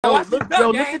Watch this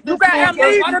duck, gang. You got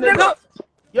amnesia, nigga.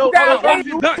 Yo, watch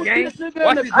this duck, gang. Watch this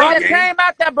duck, I just came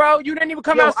out there, bro. You didn't even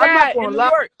come outside in New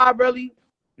York. Really?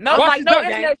 No, like no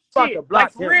internet shit.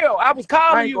 Like for real, I was calling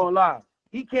you. I ain't gonna lie.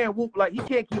 He can't whoop like he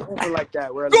can't keep whooping like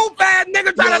that. Really. Goof ass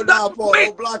nigga trying to duck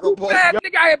me. Goof ass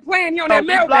nigga out here playing. He on that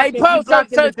mail. Hey, post so I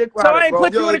ain't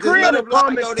put you in the crib. He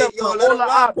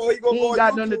ain't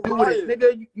got nothing to do with it,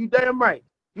 nigga. You damn right.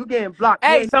 You getting blocked.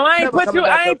 Hey, so I ain't put you.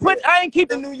 I ain't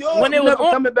keep in New York. When it was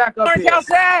coming back up here.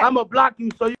 Outside. I'ma block you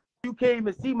so you can't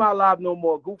even see my live no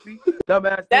more, goofy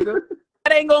dumbass nigga.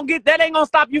 That ain't gonna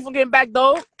stop you from getting back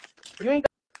though. You ain't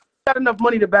got enough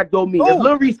money to backdoor me. If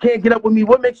Lil Reese can't get up with me,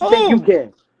 what makes you think you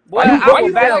can? Boy, I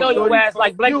would backdoor your ass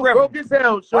like Blake Griffin. You broke as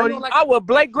hell, shorty. I would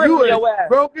Blake Griffin your ass.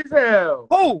 Broke as hell.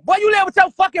 Who? Boy, you live with your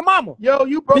fucking mama. Yo,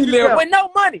 you broke as hell. With no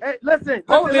money. Hey, listen.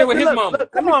 Live with his mama.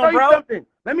 Come on, bro.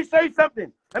 Let me show you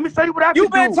something. Let me show you what I can do. You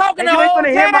been talking the whole time.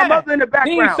 You hear my mother in the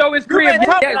background. He ain't show his crib. You been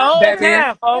talking the whole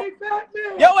time, folks.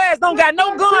 Your ass don't got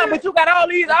no gun, but you got all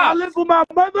these ops. I live with my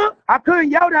mother. I couldn't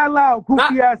yell that loud,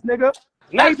 goofy ass nigga.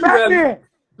 Not you, really.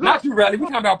 Not you, really. We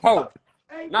talking about Poe.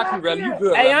 Not you, really. You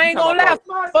good. Hey, I ain't gonna lie,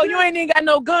 folks. You ain't even got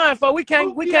no gun, folks. We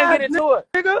can't get into it.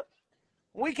 Nigga.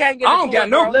 We can't get into it. I don't got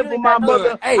no live with my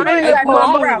mother. Hey, I ain't lived with my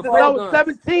mother since I was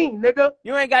 17, nigga.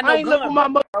 You ain't got no gun. I ain't lived with my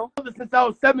mother since I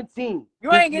was 17.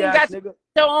 You ain't even got your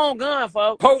own gun,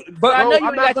 folks. But I know you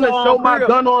ain't got your own gun. I'm not gonna show my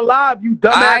gun on live, you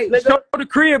dumbass nigga. Show the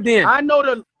crib then.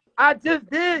 I just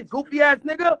did, goofy ass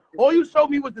nigga. All you showed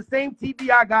me was the same TV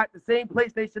I got, the same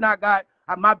PlayStation I got.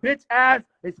 My bitch ass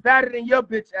is fatter than your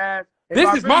bitch ass.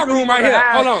 This is my room right here.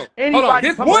 Hold on.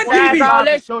 This one TV. All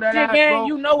that shit, gang,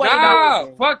 you know what it is. Nah,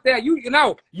 fuck that. You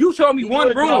show me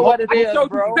one room. I can show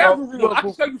you several rooms. I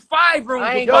can show you 5 rooms.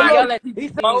 He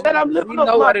said I'm living off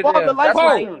my father's life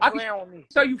insurance. I can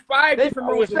show you 5 different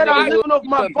rooms. He said I'm living off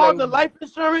my father's life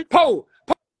insurance. Poe,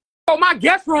 my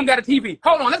guest room got a TV.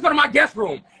 Hold on, let's go to my guest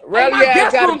room. My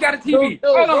guest room got a TV.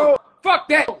 Hold on. Fuck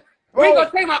that. We ain't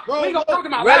gonna talk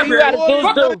about library.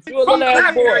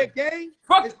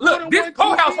 Look, this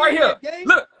courthouse right here.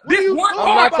 Look, this one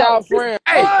I'm not y'all friend.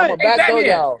 Hey, I'm a backdoor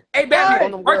y'all. Hey,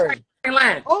 Batman, first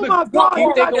line. Oh my God.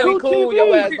 You think we cool,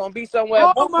 your ass gonna be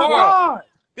somewhere. Oh my God.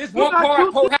 This one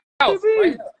car courthouse.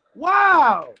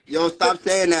 Wow. Yo, stop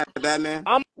saying that, Batman.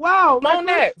 Wow. On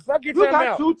that. Fuck you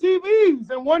got 2 TVs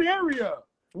in one area.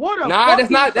 What a Nah, that's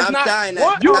not.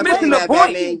 You missing the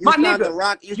point, my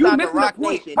nigga. You missing the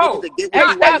point.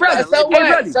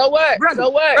 So what?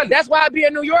 That's why I be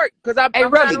in New York, because I'm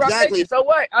exactly. So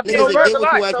what? I be in New York a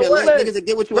lot. So what? Niggas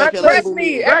get what you at your label.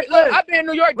 Look, I be in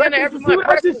New York dinner every month.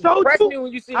 Press me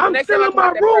when you see me. I'm still in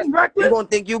my room, Recklezz. You gonna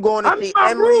think you going to see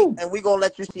Emery, and we gonna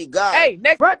let you see God. Hey,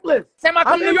 next Recklezz. time I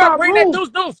come to New York, bring that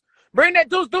deuce. Bring that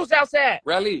deuce outside.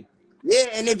 Really? Yeah,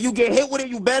 and if you get hit with it,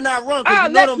 you better not run, I'll because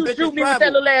you know let them you bitches shoot me with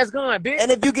that little ass gun, bitch.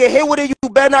 And if you get hit with it, you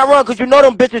better not run, because you know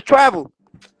them bitches travel.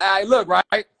 Hey, look,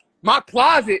 right? My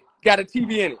closet got a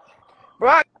TV in it. Bro,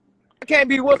 I can't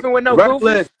be whooping with no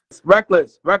Recklezz.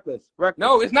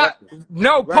 No, it's not.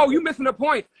 No, Poe, you missing the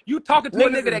point. You talking to a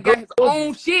nigga that got his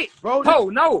own shit.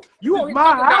 Poe, no. You only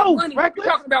talking about money. You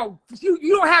talking about,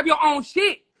 you don't have your own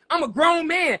shit. I'm a grown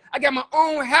man. I got my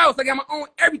own house. I got my own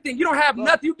everything. You don't have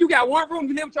nothing. You got one room.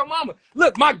 You live with your mama.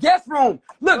 Look, my guest room.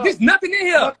 Look, there's nothing in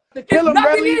here. There's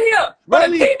nothing in here.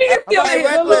 But the TV is still in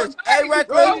here. Hey,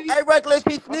 Recklezz,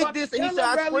 he sneaked this and he said,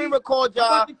 I screen record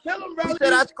y'all. He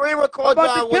said, I screen record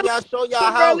y'all when y'all show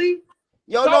y'all house.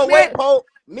 Yo, no, wait, Poe.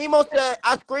 Mimo said,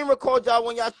 I screen record y'all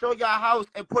when y'all show y'all house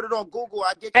and put it on Google.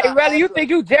 I get y'all. Hey, Relly, you think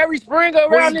you Jerry Springer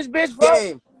around this bitch,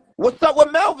 bro? What's up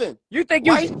with Melvin? You think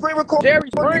you screen record Jerry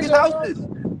Springer houses?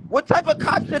 What type of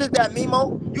cop shit is that,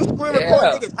 Mimo? You screen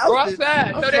record niggas' houses? Go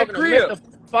outside. Show that crib.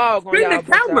 Spin the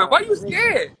camera. Why you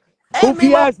scared? Hey,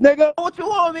 Goofy ass nigga. What you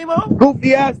want, Mimo?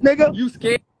 Goofy ass nigga. You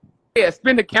scared? Yeah,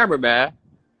 spin the camera, man.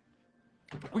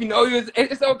 We know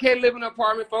it's okay to live in an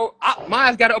apartment, folks.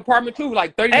 Mine's got an apartment too,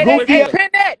 like 30 Hey, pin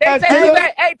that. They say you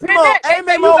got. Hey, pin that. They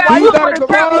say you got a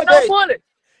garage no bullets.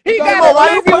 He got a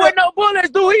TV with no bullets.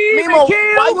 Do he even kill?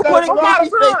 Why you putting my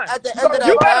son at the end of that?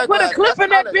 You better put a clip in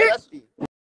that bitch.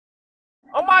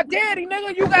 On my daddy,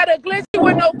 nigga, you got a glitzy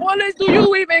with no bullets. Do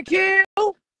you even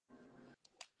kill?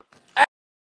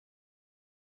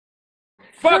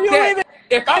 Fuck that.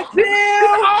 If I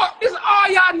kill, this is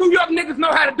all y'all New York niggas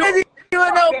know how to do.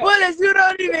 With no bullets, you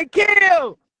don't even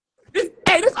kill. This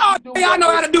all y'all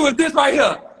know how to do is this right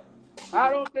here.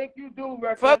 I don't think you do,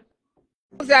 Recklezz. Fuck.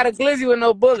 I got a glizzy with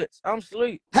no bullets. I'm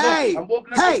asleep. Hey, I'm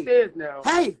walking up the stairs now.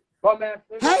 Hey,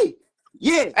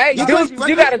 yeah. Hey, you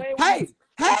got a.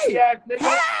 Hey,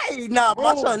 nah,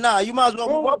 my son, nah, you might as well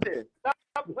move up here.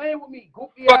 Stop playing with me,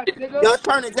 goofy ass nigga. Yo,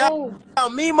 turn it down.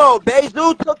 Mimo,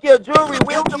 Bezu took your jewelry.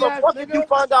 We don't give a fuck if you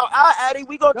find out our Addy.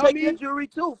 We gonna take your jewelry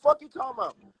too. Fuck you talking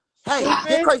about. Hey,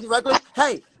 get crazy, Recklezz.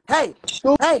 Hey.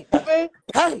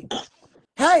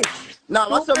 Nah,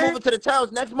 my son moving to the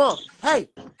towns next month. Hey.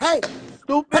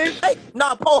 Stupid. Hey.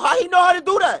 Nah, Poe, how he know how to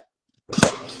do that?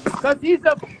 Cause he's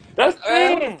a That's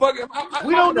fan.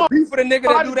 We don't know for the nigga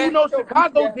that do that. No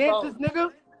Chicago dances, nigga.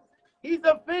 He's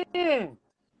a fan.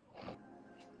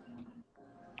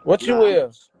 What you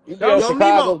is? You be on Yo,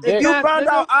 Chicago Mimo, dick. if you found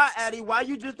out our Addy, why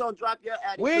you just don't drop your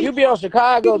Addy? You be on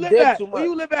Chicago dick too much. Where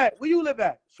you live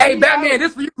at? Hey, Batman,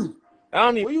 this for you. I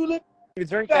don't even Where you live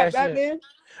drink at, that Batman? shit.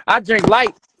 I drink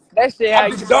light. That shit how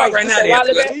you dog right now.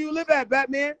 Where you live at,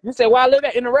 Batman? You say where I live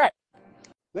at? In the rack.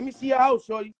 Let me see your house,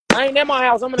 shorty. I ain't in my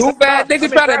house. I'm in the Too bad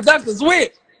niggas try to duck the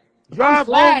switch. Drive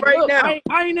home right now.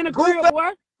 I ain't in the crib,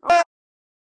 boy.